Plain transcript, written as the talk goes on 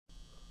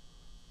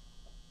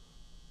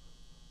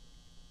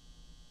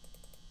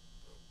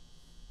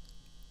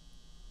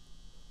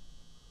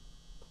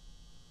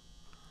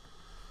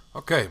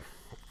Okay,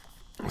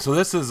 so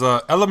this is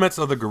Elements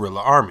of the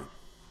Guerrilla Army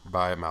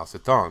by Mao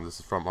Zedong. This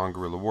is from On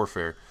Guerrilla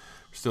Warfare.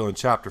 We're still in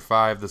Chapter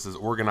 5. This is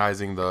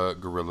Organizing the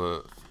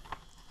Guerrilla...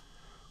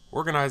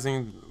 What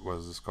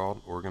is this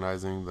called?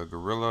 Organizing the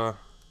Guerrilla...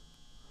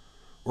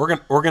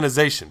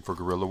 Organization for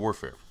Guerrilla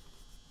Warfare.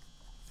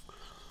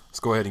 Let's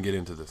go ahead and get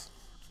into this.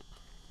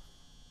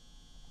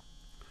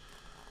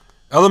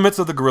 Elements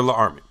of the Guerrilla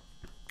Army.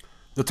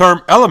 The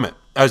term element,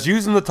 as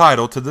used in the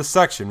title to this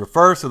section,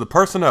 refers to the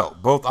personnel,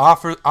 both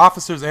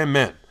officers and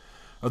men,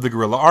 of the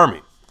guerrilla army.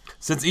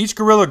 Since each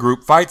guerrilla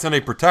group fights in a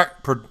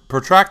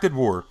protracted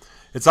war,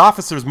 its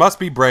officers must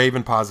be brave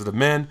and positive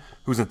men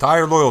whose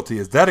entire loyalty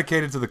is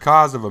dedicated to the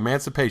cause of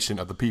emancipation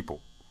of the people.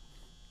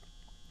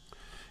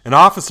 An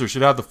officer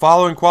should have the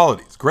following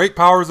qualities: great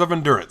powers of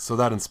endurance, so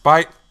that in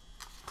spite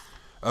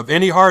of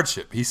any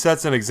hardship, he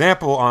sets an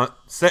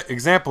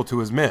example to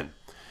his men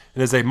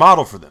and is a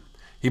model for them.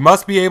 He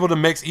must be able to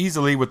mix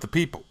easily with the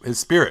people. His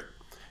spirit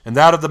and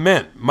that of the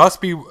men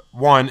must be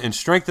one in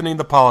strengthening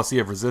the policy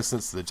of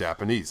resistance to the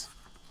Japanese.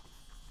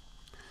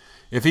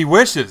 If he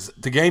wishes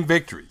to gain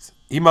victories,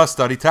 he must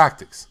study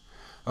tactics.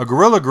 A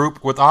guerrilla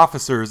group with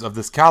officers of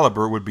this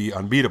caliber would be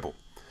unbeatable.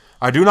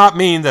 I do not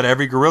mean that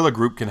every guerrilla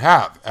group can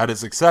have, at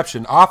its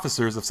exception,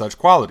 officers of such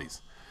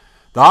qualities.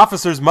 The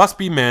officers must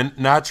be men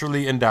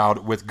naturally endowed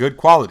with good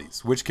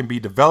qualities, which can be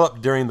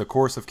developed during the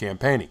course of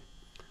campaigning.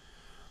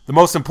 The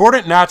most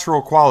important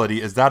natural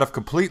quality is that of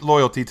complete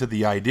loyalty to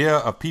the idea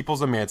of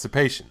people's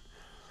emancipation.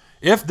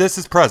 If this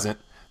is present,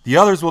 the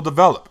others will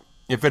develop.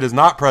 If it is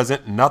not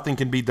present, nothing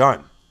can be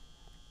done.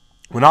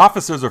 When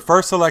officers are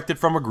first selected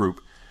from a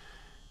group,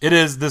 it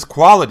is this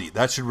quality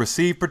that should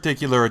receive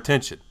particular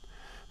attention.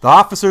 The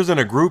officers in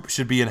a group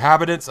should be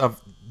inhabitants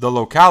of the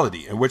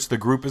locality in which the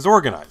group is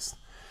organized,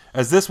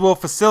 as this will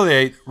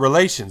facilitate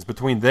relations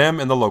between them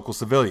and the local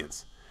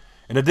civilians.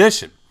 In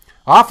addition,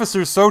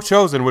 officers so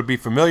chosen would be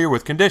familiar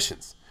with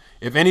conditions.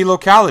 If any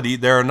locality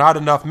there are not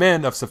enough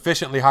men of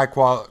sufficiently high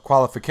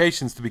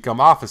qualifications to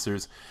become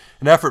officers,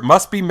 an effort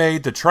must be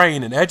made to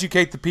train and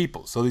educate the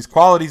people so these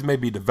qualities may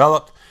be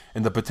developed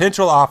and the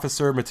potential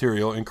officer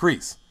material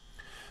increase.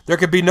 There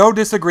could be no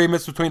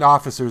disagreements between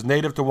officers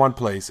native to one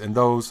place and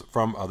those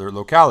from other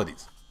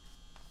localities.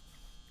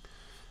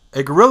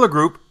 A guerrilla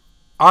group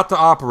ought to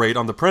operate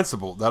on the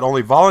principle that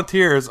only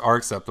volunteers are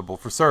acceptable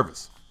for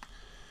service.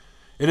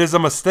 It is a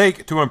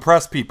mistake to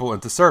impress people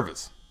into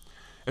service.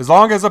 As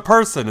long as a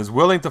person is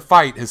willing to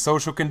fight, his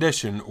social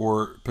condition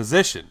or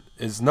position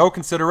is no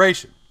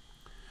consideration.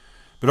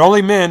 But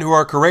only men who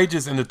are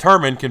courageous and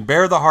determined can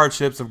bear the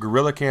hardships of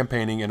guerrilla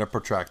campaigning in a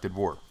protracted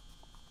war.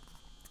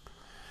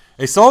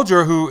 A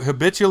soldier who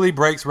habitually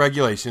breaks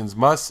regulations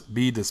must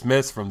be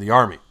dismissed from the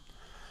army.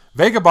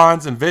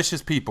 Vagabonds and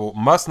vicious people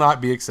must not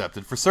be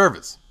accepted for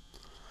service.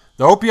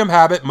 The opium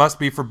habit must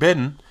be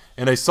forbidden,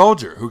 and a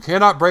soldier who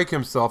cannot break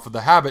himself of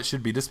the habit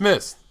should be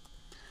dismissed.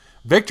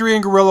 Victory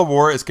in guerrilla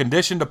war is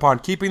conditioned upon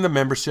keeping the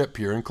membership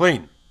pure and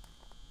clean.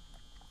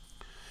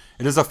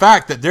 It is a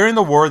fact that during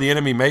the war the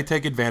enemy may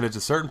take advantage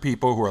of certain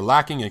people who are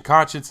lacking in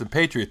conscience and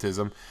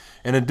patriotism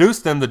and induce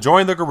them to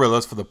join the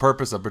guerrillas for the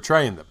purpose of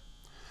betraying them.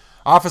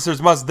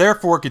 Officers must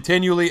therefore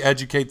continually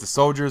educate the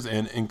soldiers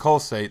and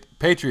inculcate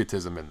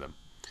patriotism in them.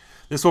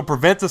 This will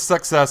prevent the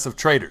success of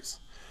traitors.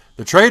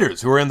 The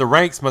traitors who are in the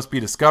ranks must be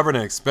discovered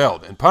and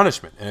expelled, and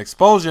punishment and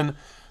expulsion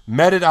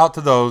meted out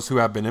to those who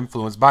have been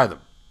influenced by them.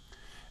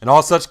 In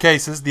all such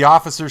cases, the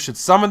officers should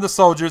summon the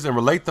soldiers and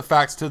relate the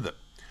facts to them,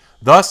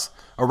 thus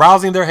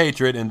arousing their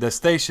hatred and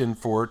detestation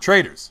for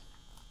traitors.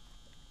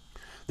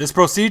 This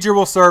procedure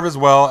will serve as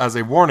well as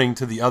a warning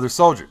to the other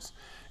soldiers.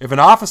 If an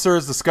officer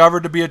is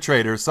discovered to be a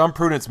traitor, some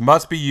prudence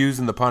must be used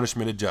in the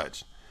punishment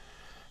adjudged.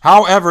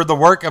 However, the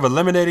work of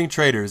eliminating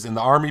traitors in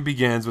the army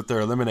begins with their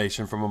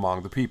elimination from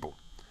among the people.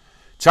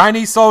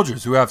 Chinese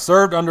soldiers who have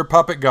served under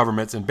puppet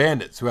governments and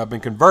bandits who have been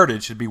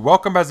converted should be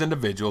welcomed as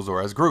individuals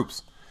or as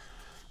groups.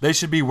 They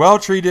should be well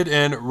treated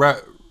and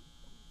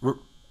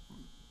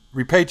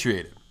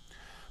repatriated.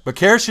 But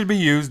care should be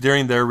used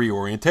during their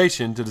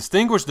reorientation to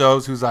distinguish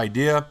those whose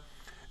idea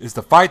is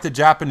to fight the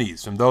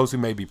Japanese from those who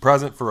may be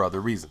present for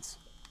other reasons.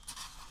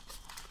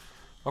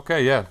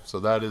 Okay, yeah, so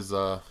that was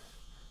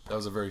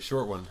a very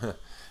short one,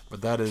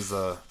 but that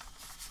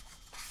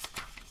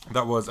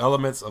was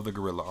Elements of the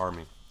Guerrilla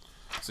Army.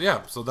 So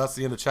yeah, so that's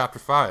the end of Chapter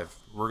 5.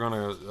 We're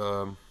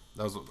gonna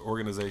that was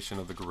Organization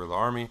of the Guerrilla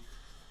Army,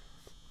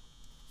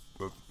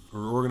 or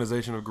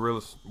Organization of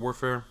Guerrilla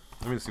Warfare.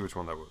 Let me see which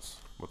one that was.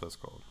 What that's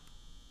called.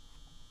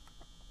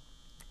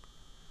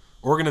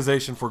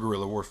 Organization for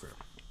Guerrilla Warfare.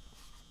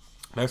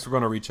 Next, we're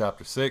going to read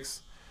Chapter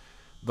 6,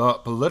 the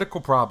political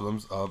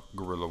problems of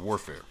guerrilla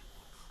warfare.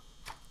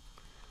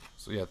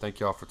 So yeah, thank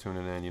y'all for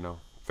tuning in.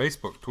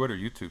 Facebook, Twitter,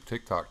 YouTube,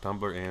 TikTok,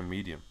 Tumblr, and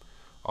Medium.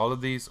 All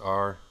of these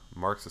are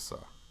Marxist.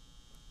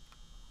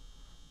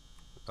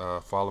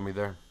 Follow me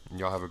there, and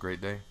y'all have a great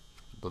day.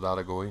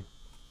 Dodada Goi.